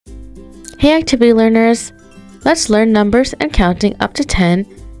Hey activity learners! Let's learn numbers and counting up to 10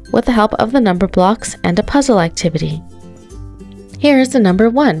 with the help of the number blocks and a puzzle activity. Here is the number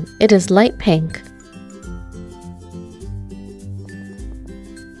 1. It is light pink.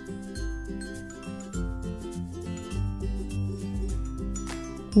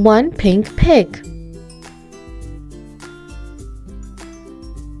 One pink pig.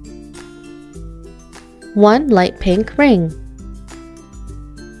 One light pink ring.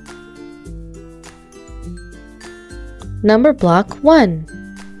 Number block 1.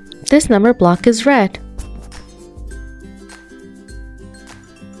 This number block is red.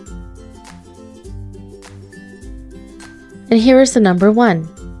 And here is the number 1.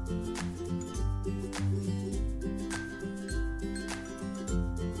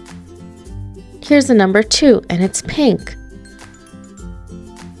 Here's the number 2, and it's pink.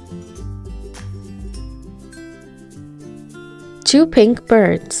 Two pink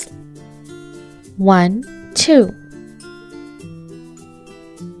birds. 1, 2.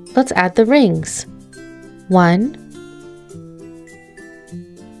 Let's add the rings. 1,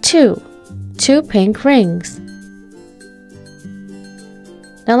 2. Two pink rings.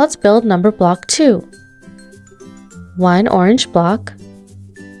 Now let's build number block 2. One orange block.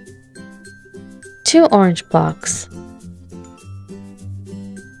 Two orange blocks.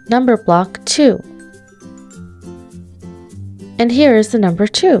 Number block 2. And here is the number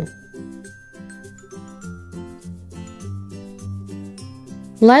 2.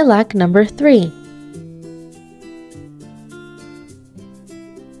 Lilac number 3.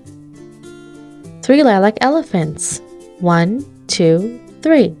 Three lilac elephants. 1, 2,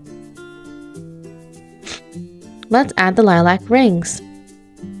 3. Let's add the lilac rings.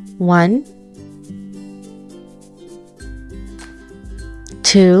 1,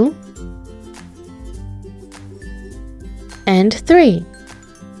 2, and 3.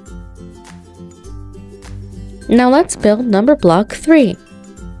 Now let's build number block 3.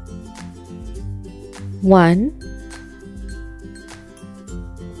 1,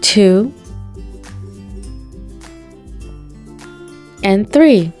 2, and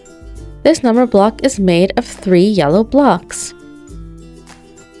 3. This number block is made of 3 yellow blocks.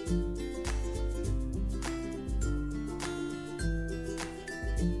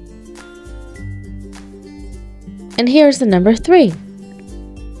 And here's the number 3.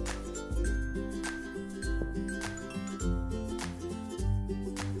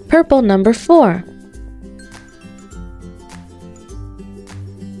 Purple number 4.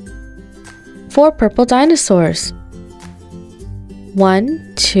 4 purple dinosaurs.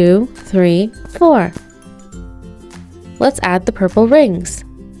 1, 2, 3, 4. Let's add the purple rings.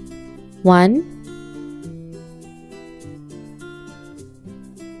 1,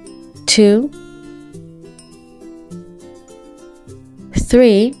 2,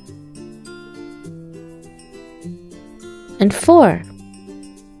 3, and 4.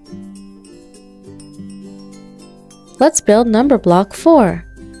 Let's build number block 4.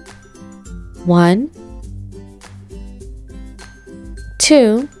 1,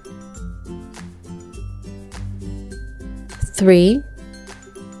 2, 3,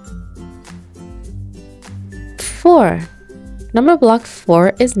 4. Number block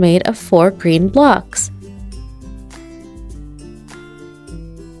 4 is made of 4 green blocks.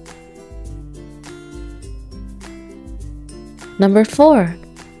 Number 4.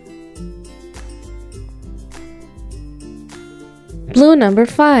 Blue number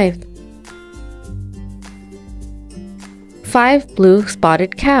 5. 5 blue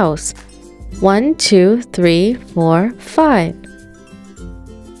spotted cows. 1, 2, 3, 4, 5.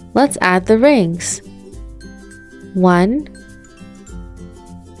 Let's add the rings. 1,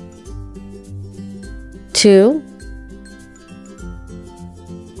 2,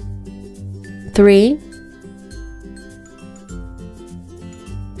 3,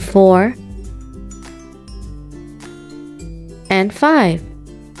 4, and 5.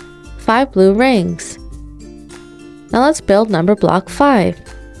 5 blue rings. Now let's build number block 5.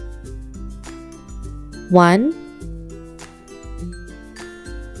 1,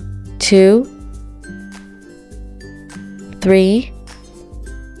 2, 3,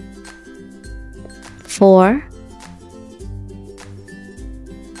 4,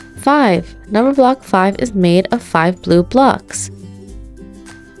 5. Number block 5 is made of 5 blue blocks.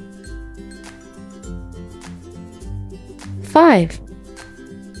 5.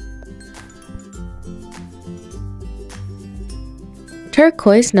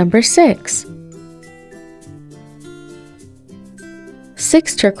 Turquoise number 6.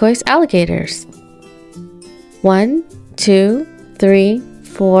 6 turquoise alligators. 1, 2, 3,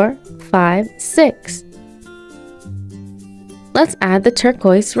 4, 5, 6. Let's add the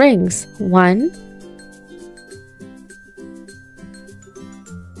turquoise rings. 1,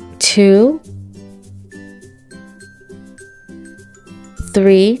 2,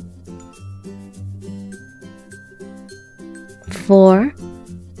 3, 4,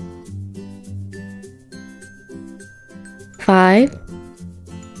 5,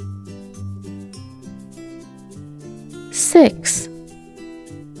 6.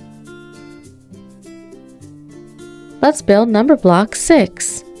 Let's build number block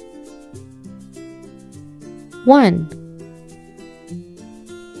 6. 1,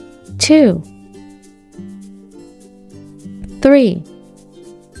 2, 3,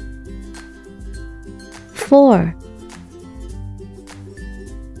 4,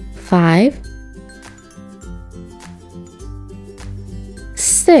 5,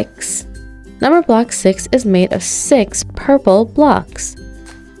 6. Number block 6 is made of 6 purple blocks.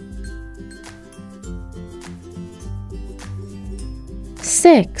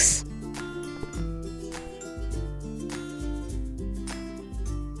 6.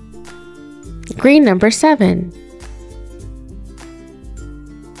 Green number 7.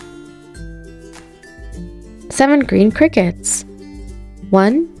 7 green crickets.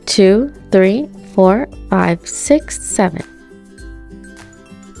 1, 2, 3, 4, 5, 6, 7.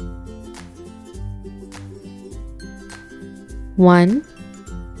 1,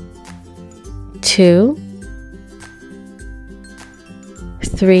 2,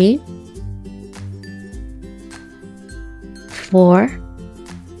 3, 4,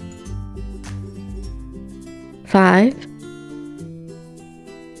 5,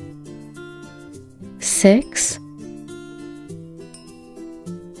 6,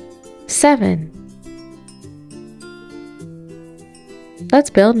 7. Let's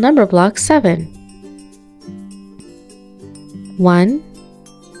build number block 7. 1,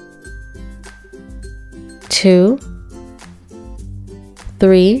 2,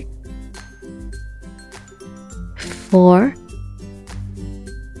 3, 4,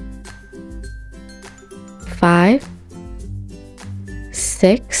 5,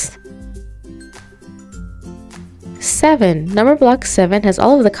 6, 7. Number block 7 has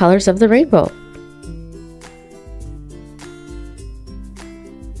all of the colors of the rainbow.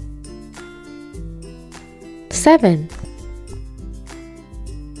 Seven.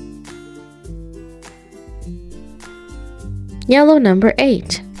 Yellow number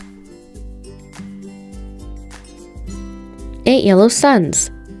 8. 8 yellow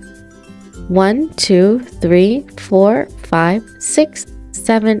suns. 1, 2, 3, 4, 5, 6,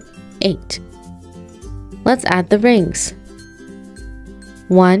 7, 8. Let's add the rings.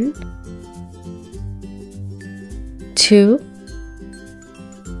 1, 2,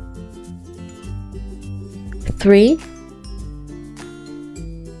 3,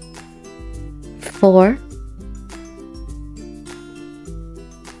 4,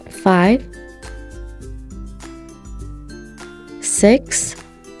 5, 6,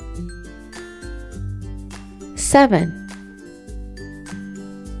 7,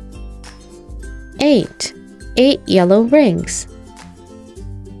 8. 8 yellow rings.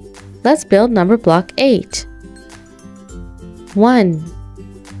 Let's build number block 8. 1,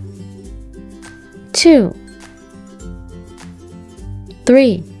 2,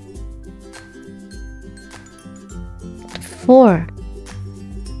 3, 4,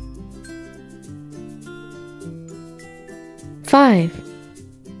 5,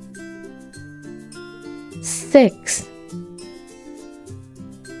 6,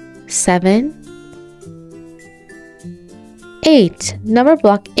 7, 8. Number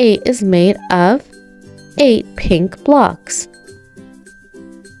block 8 is made of 8 pink blocks.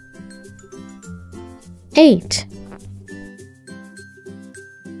 8.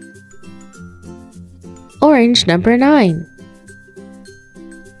 Orange number 9.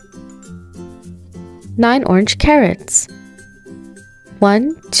 9 orange carrots.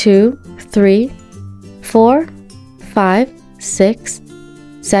 1, 2, 3, 4, 5, 6,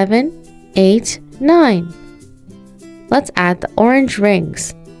 7, 8, 9. Let's add the orange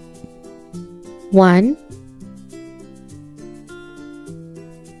rings. 1,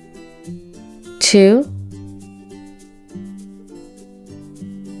 2,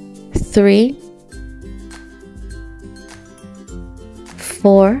 3,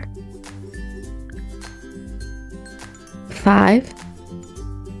 4, 5,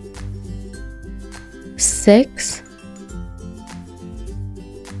 6,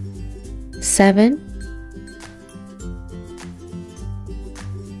 7,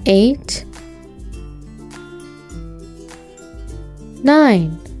 8,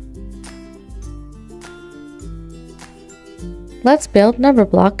 9. Let's build number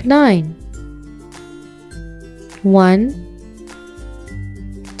block 9. 1,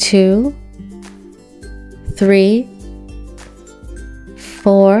 2, 3,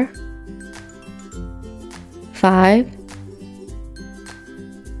 4, 5,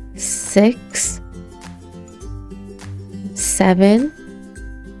 6, 7,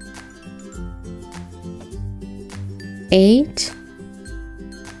 8,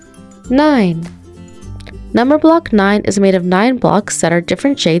 9. Number block 9 is made of 9 blocks that are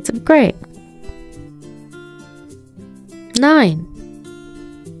different shades of gray. 9.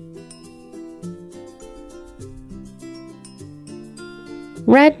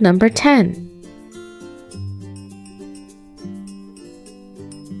 Red number 10.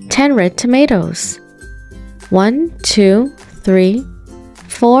 10 red tomatoes. 1, 2, 3,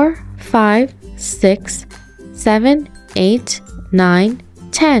 4, 5, 6, 7, 8, 9,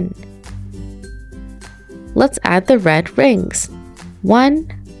 10. Let's add the red rings. 1,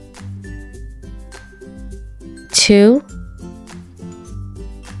 2,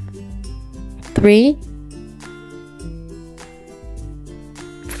 3,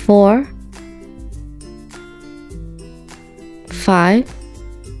 4, 5,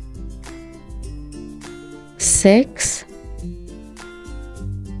 6,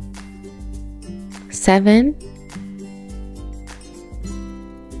 7,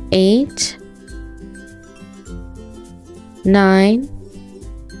 8, 9,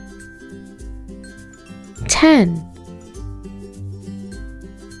 10.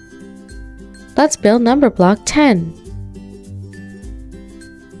 Let's build number block 10.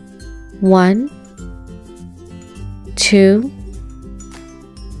 1, 2,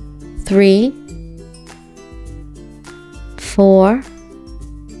 3, 4,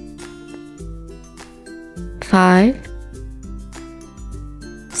 5,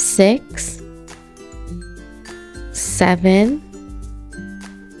 6, 7,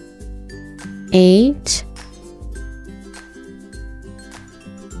 8,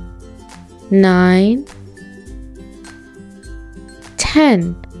 9,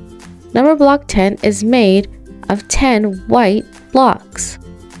 10. Number block 10 is made of 10 white blocks.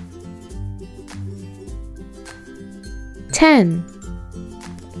 10.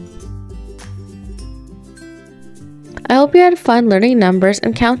 I hope you had fun learning numbers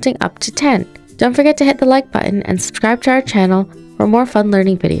and counting up to 10. Don't forget to hit the like button and subscribe to our channel for more fun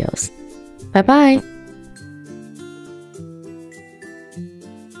learning videos. Bye bye!